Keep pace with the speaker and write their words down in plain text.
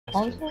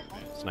Honestly?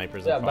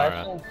 Snipers and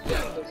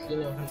Pharah. You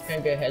know, he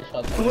can't get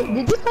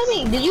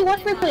headshots. Did you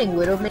watch me playing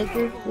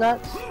Widowmaker,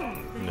 Lux?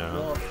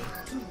 No.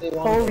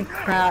 Holy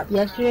crap,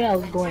 yesterday I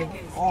was going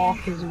off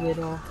his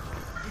Widow.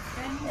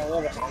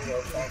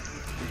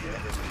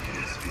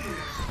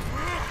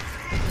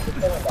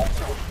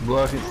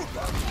 Blocking.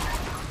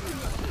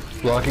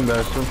 Blocking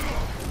Bastion.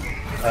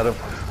 Out of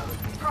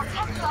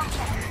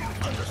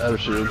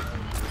shield.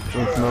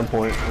 Winston on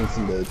point.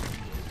 Winston dead.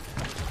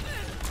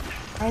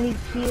 I need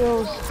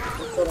heals.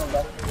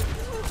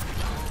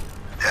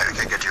 Yeah, we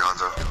can't get you,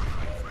 Hanzo.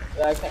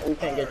 Yeah, we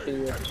can't get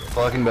you.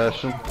 Blocking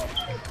Bastion.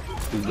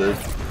 He's dead.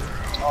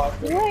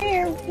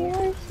 Where is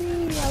he?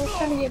 I was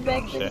trying to get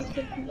back to Shit.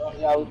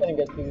 Yeah, we can't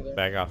get you there.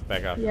 Back off,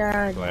 back off.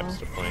 Yeah, Collapse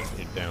the point.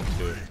 You're down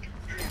 2.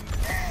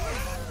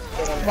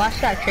 watch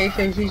that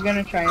Tracer, he's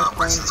gonna try and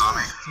Winston's on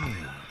me.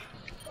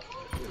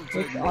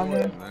 with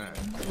honor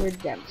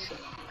redemption.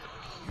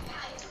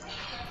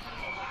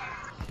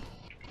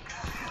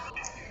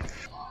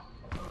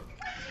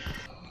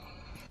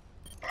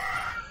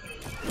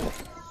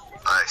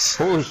 Nice.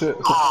 Holy shit.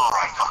 Oh,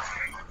 fuck.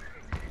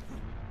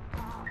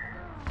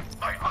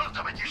 My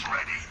ultimate is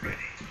ready.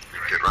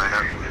 Get right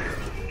up.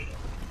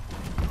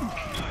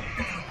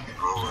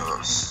 Oh,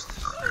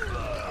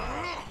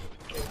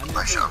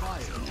 nice shot.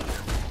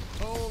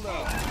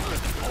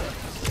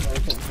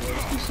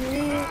 You see me?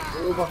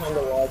 We're behind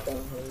the wall.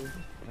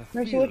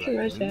 Mercy, what's your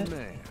res at?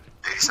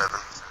 87.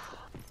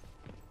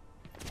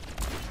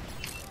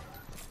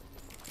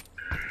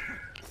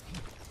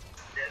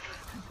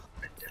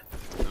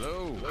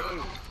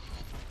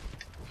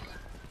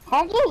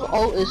 Hanzo's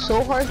ult is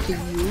so hard to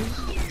use.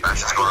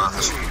 Bastion's going off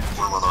this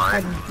one on the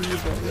right.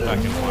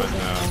 Second one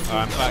now. Oh,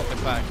 I'm back.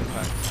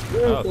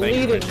 Oh, thank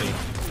you, Richie.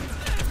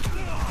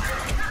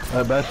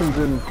 Bastion's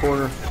in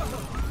corner. In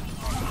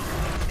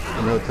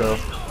hotel.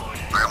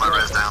 I got my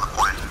res down the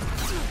point.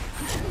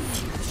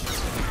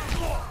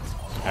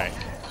 Alright,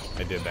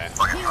 I did that.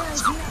 Fucking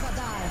let's go.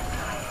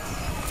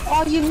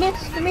 Oh, you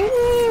missed me!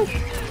 Oh,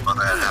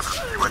 that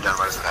happened. You went down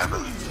right as it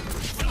happened.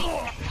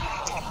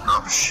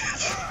 Oh,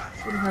 shit.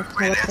 Didn't have to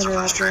Great answer teleporter for this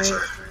out there.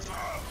 tracer.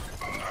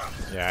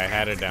 Yeah, I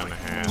had it down to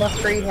half.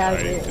 McCree has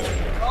it.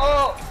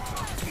 Oh!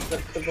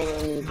 That's the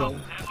bullet in the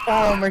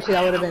Oh, Mercy,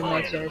 that would have been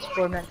nice res.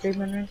 4 minute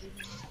treatment res.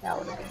 That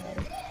would have been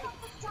nice.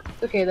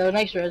 Okay though,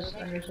 nice res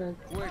on your side.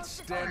 Quit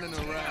standing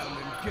around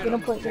and Get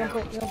on point. My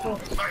ultimate is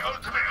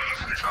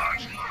in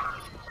charge.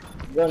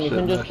 Gun, you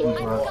can just Bastion's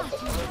throw right.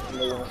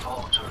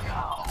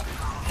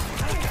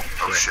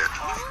 Oh, shit.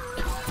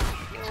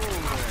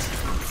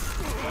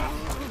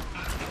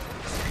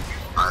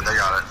 Alright, they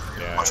got it.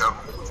 Yeah. Watch out.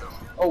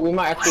 Oh, we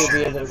might actually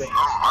be able to get.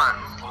 Oh, alright.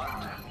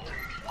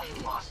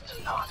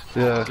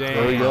 Yeah,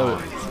 there we go.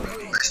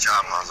 Nice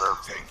job,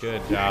 Hanzo.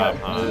 Good job,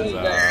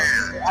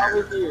 Hanzo. Out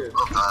of here.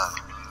 Well done.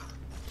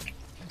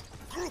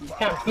 You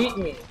can't beat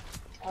me.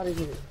 Out of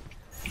here.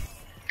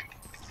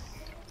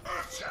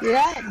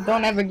 Yeah,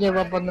 don't ever give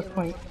up on the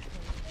point.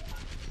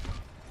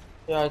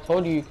 Yeah, I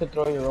told you could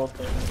throw your ult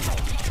in.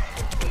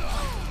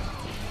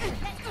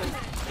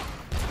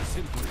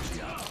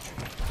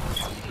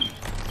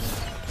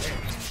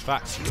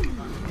 Fuck.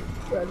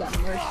 For that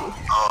Mercy.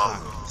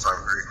 Oh, sorry,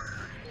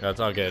 McCree. That's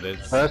all good.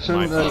 It's Bastion,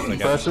 my fault. I got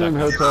Bastion in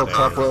stuck hotel, there.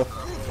 top left.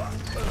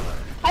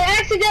 I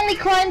accidentally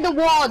climbed the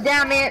wall,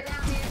 damn it!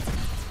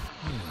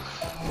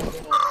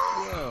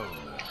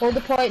 Hold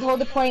the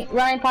point.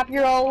 Ryan, pop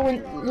your ult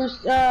when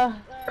loose, no,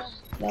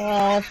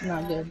 that's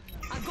not good.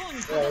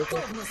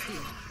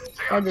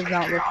 That does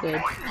not look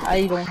good.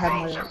 I don't have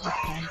my ult this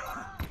time.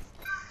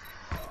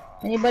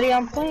 Anybody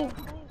on point?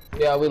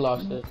 Yeah, we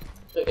lost it.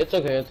 It's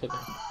okay, it's okay.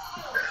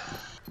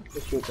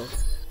 It's okay.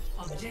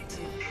 Objective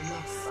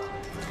lost.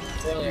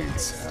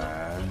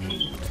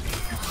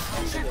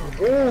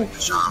 Ooh.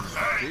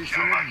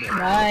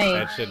 Nice.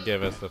 That should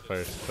give us the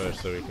first push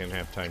so we can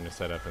have time to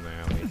set up in the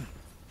alley.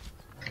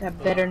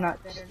 That better not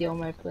steal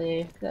my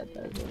play. That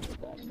does it.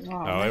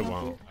 Oh, it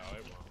won't.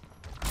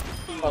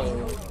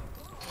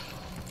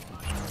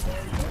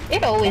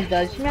 It always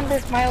does. Remember,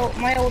 my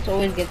ults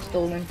always get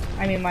stolen.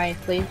 I mean, my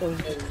plays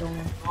always get stolen.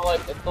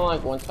 It's not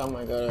like one time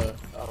I got a,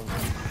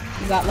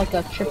 You got like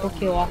a triple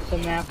kill off the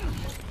map.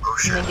 Oh,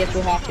 And then shit. guess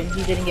what happened?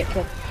 He didn't get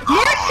killed.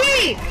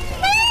 Mercy!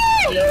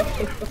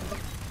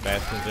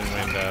 Bastion's in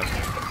window.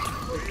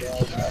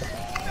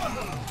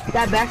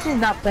 That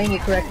Bastion's not playing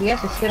it correctly. He has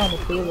to sit on the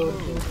payload.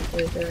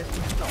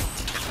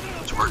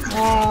 It's working.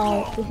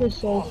 Oh, this is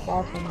so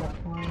far from the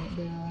point,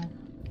 bro.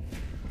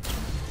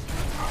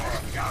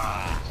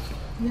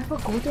 You have a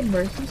golden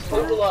mercy there's a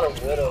spot? lot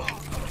of widows.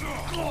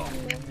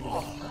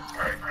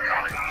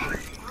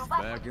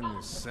 back in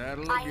the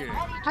saddle again.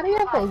 How do you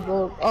have a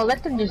gold? Oh,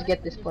 let them just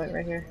get this point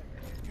right here.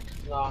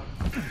 Nah.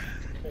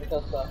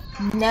 That's that.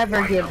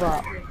 Never give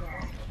up.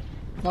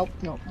 Nope.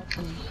 There's no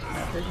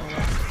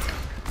way.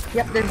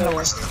 Yep, there's no way.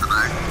 Winston's in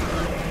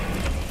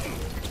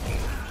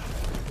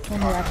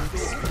the back.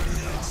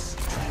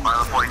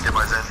 Final point, get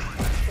my Zen.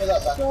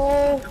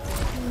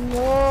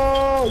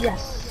 No,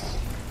 yes.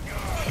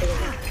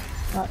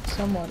 Not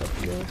somewhat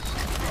of yours.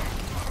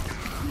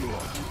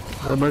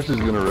 That Mercy's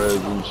gonna res,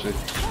 isn't she?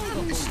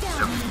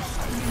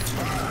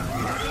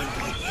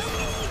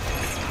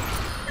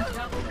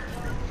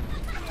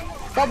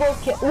 Double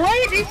kill.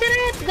 What? They said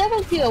I had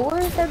double kill.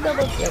 Where is that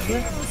double kill,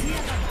 bro?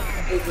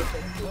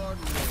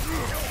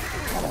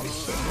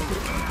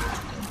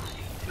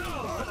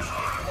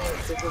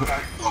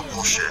 Oh,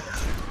 bullshit.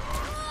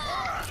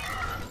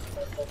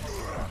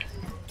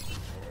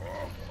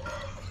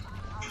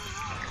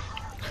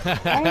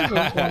 I'm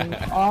going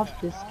off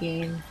this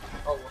game.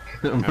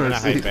 I'm gonna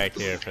hide back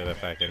here for the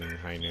fucking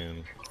high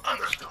noon.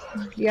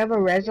 Do you have a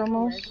res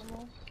almost?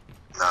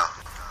 No.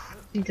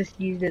 You just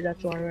used it,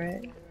 that's all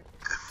right.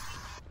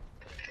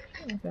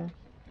 Okay.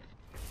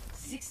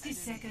 60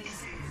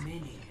 seconds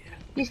remaining.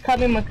 He's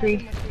coming,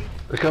 McCree.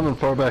 They're coming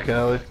far back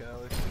alley.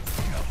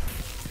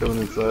 Coming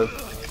inside.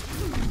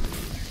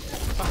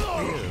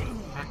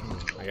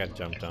 I got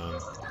jumped on.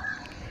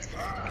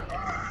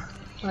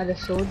 By the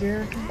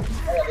soldier.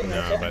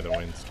 No, by the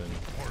Winston.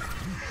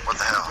 What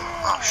the hell?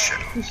 Oh shit.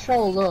 He's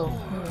so low.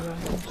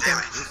 Damn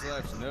it. This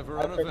life's never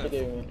I an think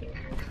event. it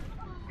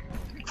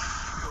We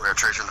got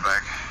Trace in the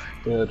back.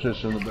 Yeah,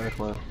 Trish in the back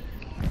line.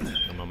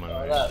 I'm on my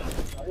I way. got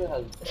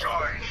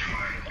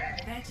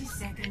 30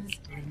 seconds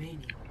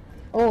remaining.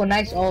 Oh,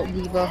 nice ult,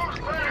 Diva.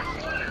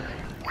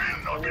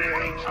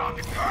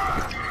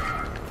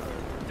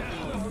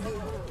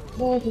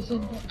 Oh, this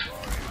is...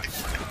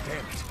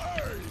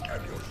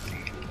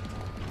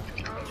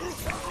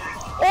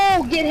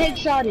 Oh, get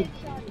headshotted.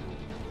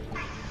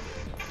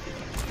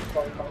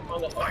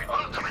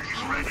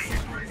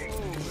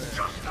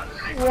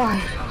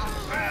 Why?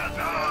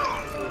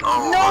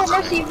 Oh, No, what's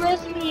up? Mercy,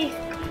 rest me.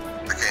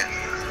 I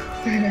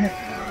can't.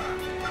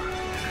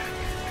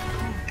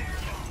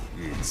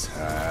 It's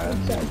hard.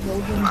 What's that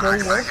golden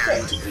bow worth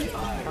it?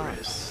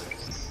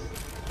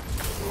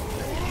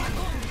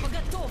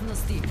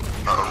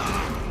 Uh-oh.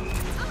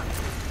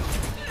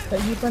 But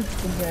you punch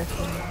the dress.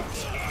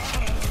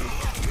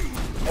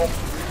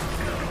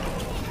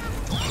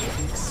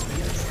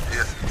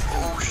 Yeah.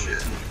 Oh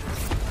shit.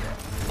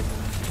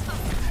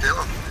 Kill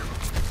him.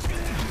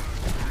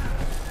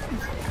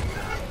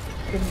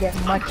 Didn't get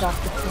much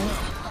off the point.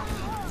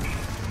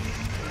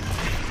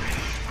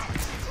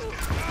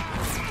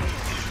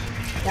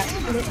 That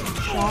split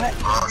shot.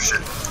 Oh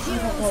shit.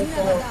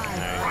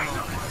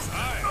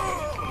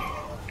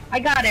 I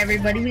got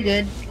everybody, we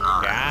good.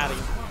 Got him.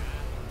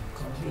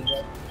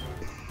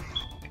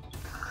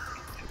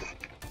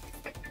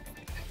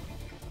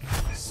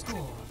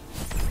 Score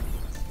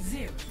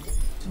 0-1.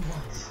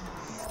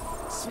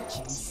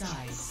 Switching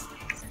sides.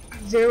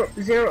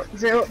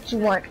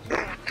 0-0-0-1.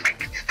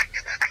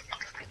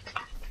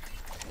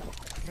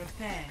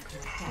 Prepare to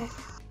attack.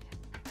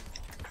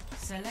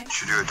 Select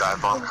Should do a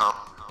dive bomb comp.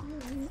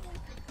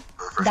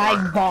 For the first Dive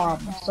one. bomb,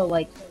 so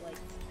like,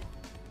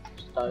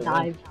 dive.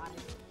 dive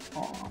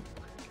bomb.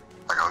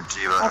 Like on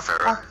Diva and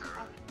Pharah.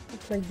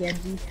 Let's play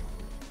Genji.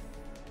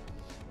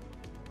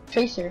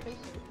 Tracer.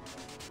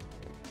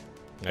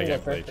 I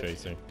can't play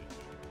Tracer.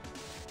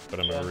 But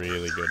I'm a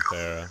really good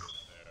Pharah.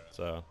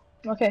 So.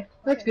 Okay,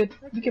 that's good.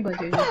 You can play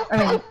Tracer. I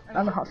mean,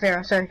 I'm a hot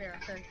Pharah, sorry.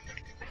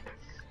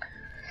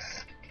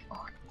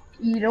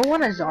 You don't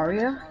want a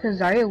Zarya? Because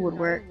Zarya would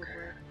work.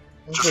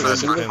 Just It for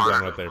this depends one.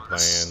 on what they're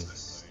playing.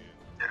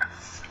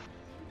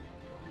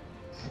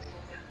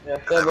 Yeah,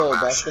 if they have a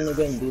Bastion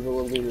again, Diva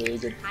will be really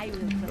good.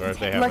 Or if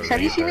they have Lex, a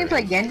have you seen me Reaper,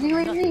 play Genji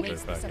lately? they're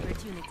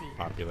fucking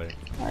popular.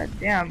 God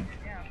damn.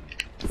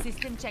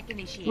 System check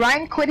initiated.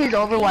 Ryan quit his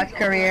Overwatch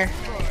career.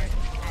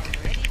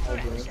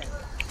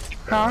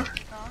 Huh?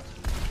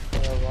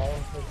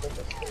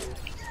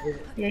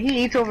 Yeah,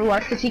 he hates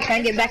Overwatch because he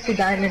can't get back to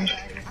Diamond.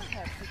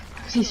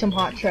 See some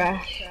hot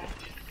trash.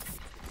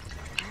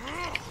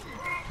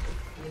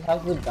 He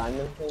has the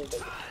diamond thing,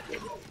 but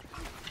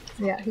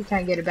Yeah, he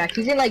can't get it back.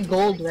 He's in like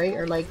gold, right?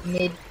 Or like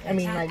mid, I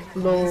mean like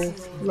low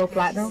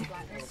platinum.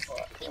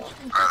 Alright,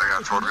 they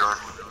got Torbjorn.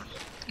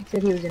 He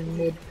said he was in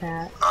mid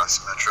pat.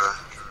 Symmetra.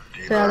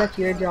 So Diva. that's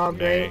your job,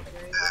 May. right?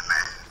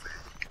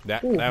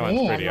 That Ooh,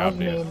 one's man, pretty I love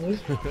obvious. May.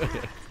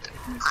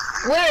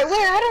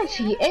 Where? I don't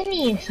see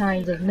any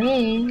signs of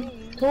May.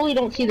 Totally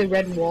don't see the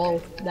red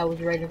wall that was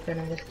right in front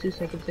of us 2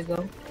 seconds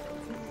ago.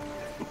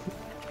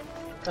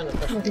 kind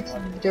of Look, it's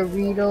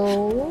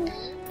Doritos.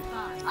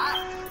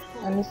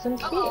 And some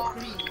shit.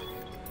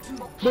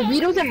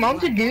 Doritos and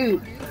Mountain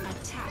Dew.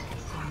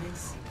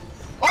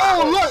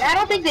 Oh, look, I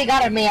don't think they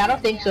got a May. I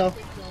don't think so. I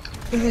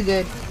think we're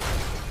good.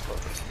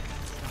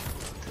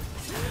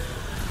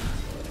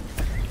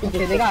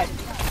 Okay, they got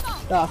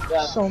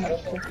so much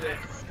stuff.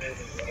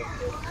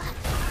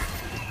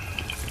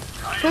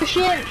 Push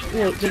it!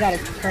 Wait, they gotta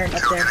turn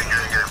up there.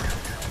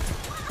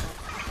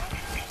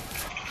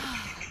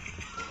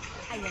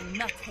 I will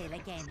not fail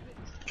again.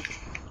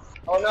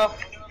 Oh no!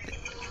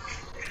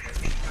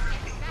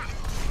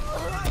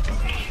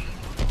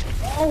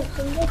 Oh,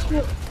 so much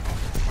more.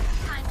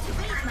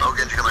 Oh,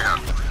 Genji coming out.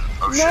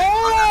 Oh No, shit.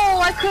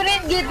 I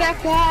couldn't get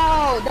back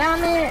out.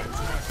 Damn it.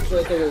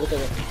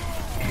 Wait.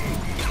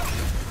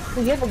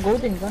 We have a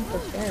golden gun for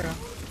Pharah.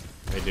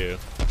 They do.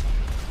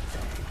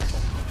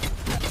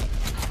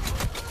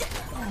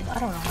 I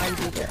don't know how you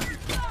do that.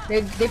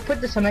 They put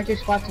the symmetric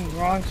spots in the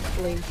wrong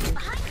places.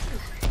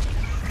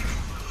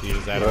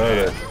 Use that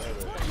man.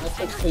 That's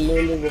what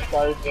clearly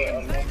requires the Yeah,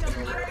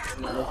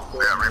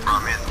 Ray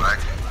brought me in the back.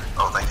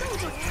 Oh, thank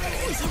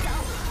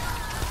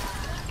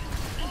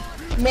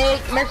you.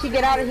 Mercy,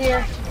 get out of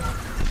here.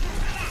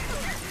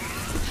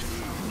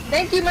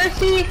 Thank you,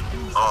 Mercy.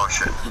 Oh,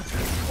 shit.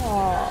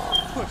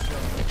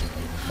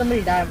 Aww.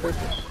 Somebody died on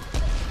purpose.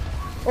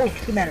 Oh,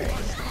 he mattered.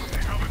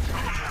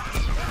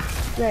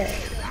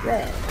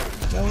 Red.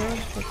 No one?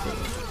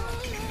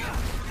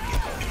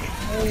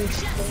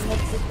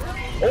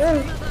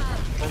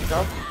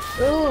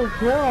 Oh,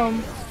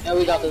 drum. Yeah,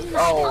 we got this.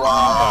 Oh,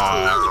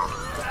 Wow.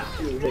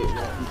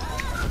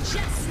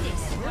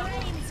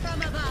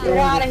 Get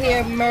out of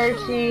here,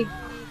 Mercy.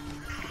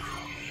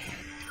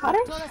 How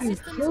does she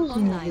kill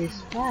me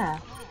this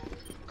fast?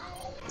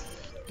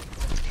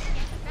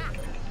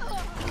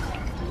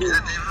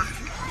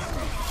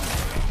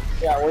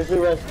 yeah, where's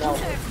your rest now?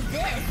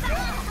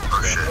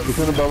 Oh, shit. It's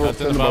in the bubble.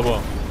 That's in the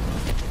bubble.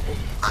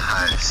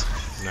 Nice.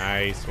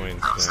 Nice, That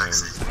was Winston.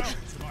 sexy.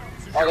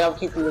 Oh, yeah, I'll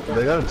keep you looking.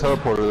 They got a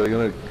teleporter. They're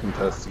gonna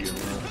contest again.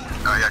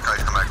 Oh, yeah,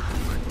 guys, come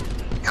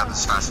back. Got this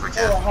as fast as we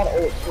can. Oh, I had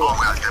ult, too. Oh,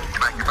 my God,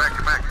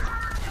 get back.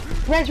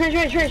 Rest. Come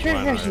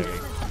on, We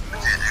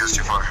can't do this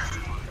too far.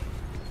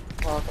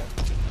 Oh, okay.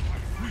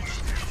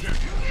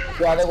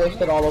 Yeah, they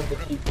wasted all of the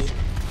TP.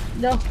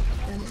 No.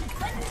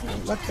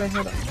 Let's go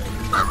ahead.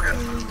 Alright, we're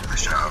good.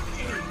 Nice job.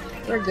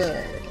 We're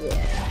good.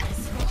 Yeah.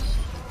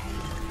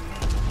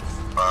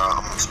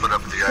 I'm gonna split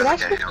up with you Should I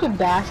guys. switch to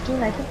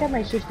Bastion? I think I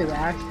might switch to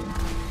Bastion.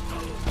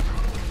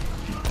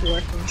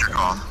 Your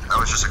call. That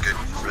was just a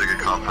really good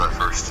comp for that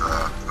first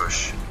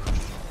push.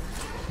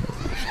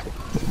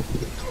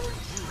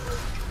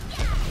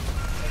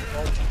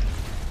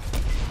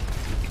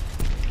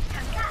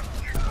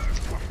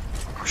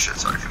 Oh shit,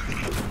 sorry.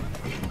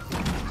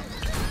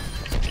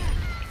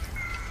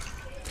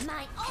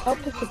 I'll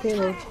push the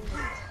payload.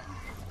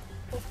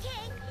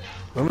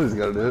 Somebody's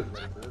gotta do it.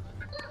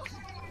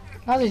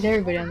 Now there's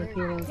everybody on the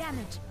payload.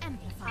 Damage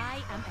amplified.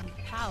 I am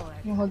empowered.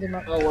 I'm gonna hold them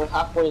up. Oh, we're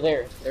halfway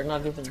there. They're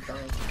not even trying.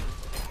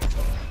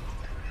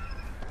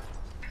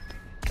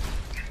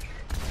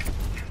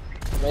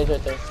 Maze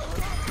right there.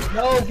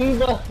 No,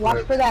 Diva!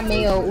 Watch for that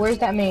Mayo. Where's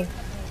that May?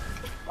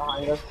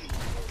 Behind us.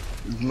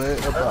 Is May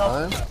up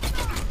behind?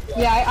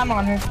 Yeah, I'm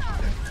on her.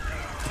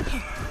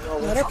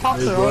 Let her pop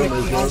her own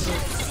if she wants it.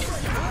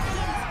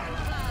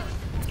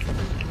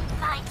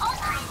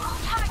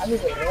 I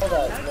didn't even know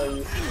that. No,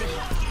 you.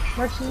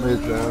 Mercy. May's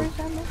down.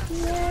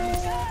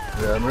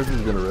 Yeah,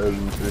 Mercy's gonna res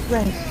and shit.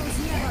 Right.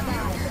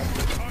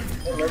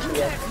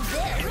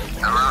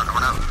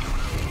 Coming out.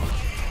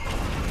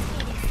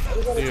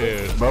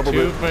 Dude, Bubble 2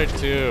 it. for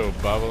 2.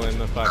 Bubble in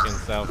the fucking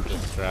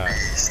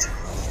self-destruct.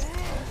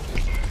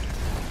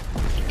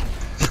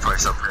 She's probably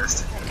so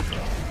pissed.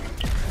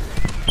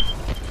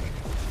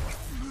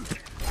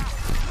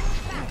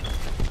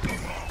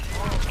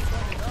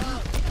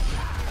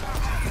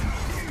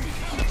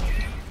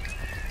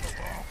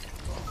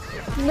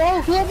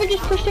 No, whoever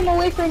just pushed him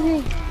away from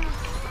me.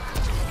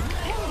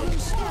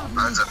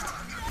 That's it.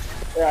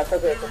 Yeah, it's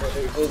okay.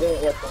 They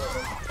didn't get them.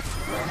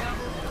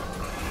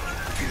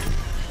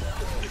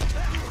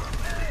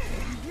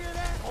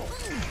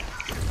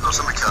 Oh,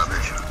 somebody kill that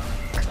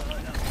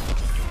bitch.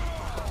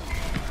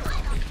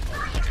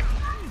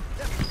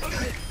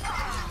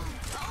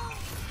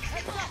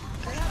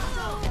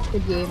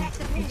 Good game.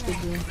 It's a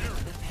good game.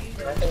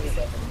 I think we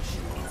got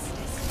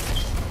them.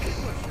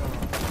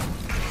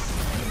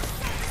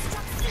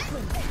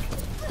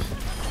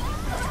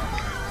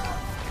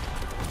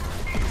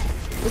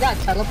 We got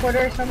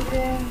teleporter or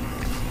something.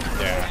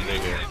 Yeah, they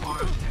do.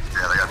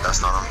 Yeah, they got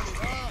dust on them.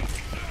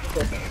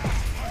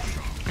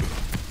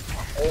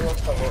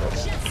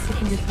 We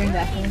can just bring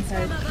that whole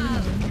entire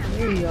team.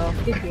 There you go.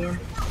 Good game.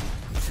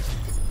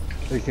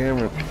 Hey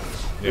Cameron,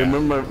 Yeah.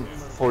 remember my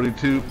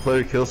 42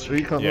 player kill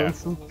streak on Yeah.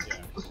 Winston?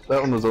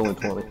 That one was only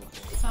 20.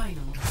 Final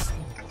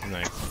score.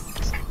 Nice.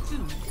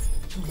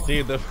 2-1.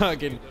 Dude,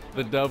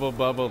 the double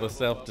bubble, the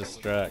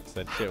self-destructs,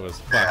 that shit was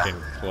fucking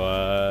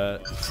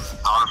what?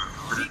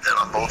 We did that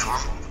on both of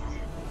them.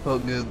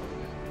 Felt good.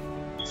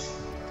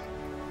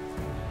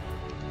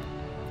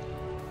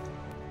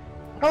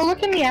 Oh,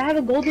 look at me. I have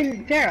a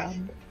golden Pharah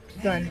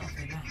gun.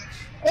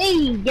 Hey,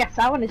 yes,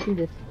 I want to see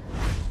this.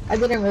 I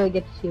didn't really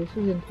get to see it. This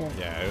was intense.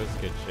 Yeah, it was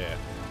good shit.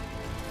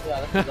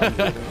 Yeah, that's what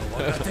I'm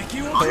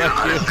Oh, yeah,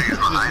 I didn't think it was She's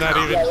behind not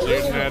them. even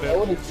shooting at it.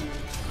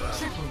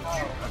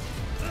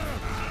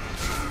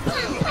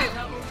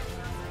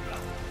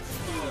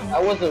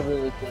 That was a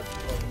really good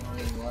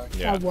one.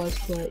 Yeah. That was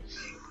good.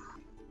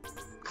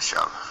 Good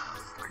job.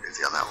 We're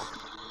good on that one.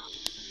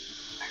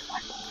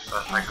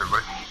 Thanks,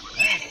 everybody.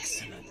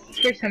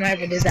 First time I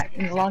ever did that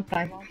in a long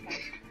time.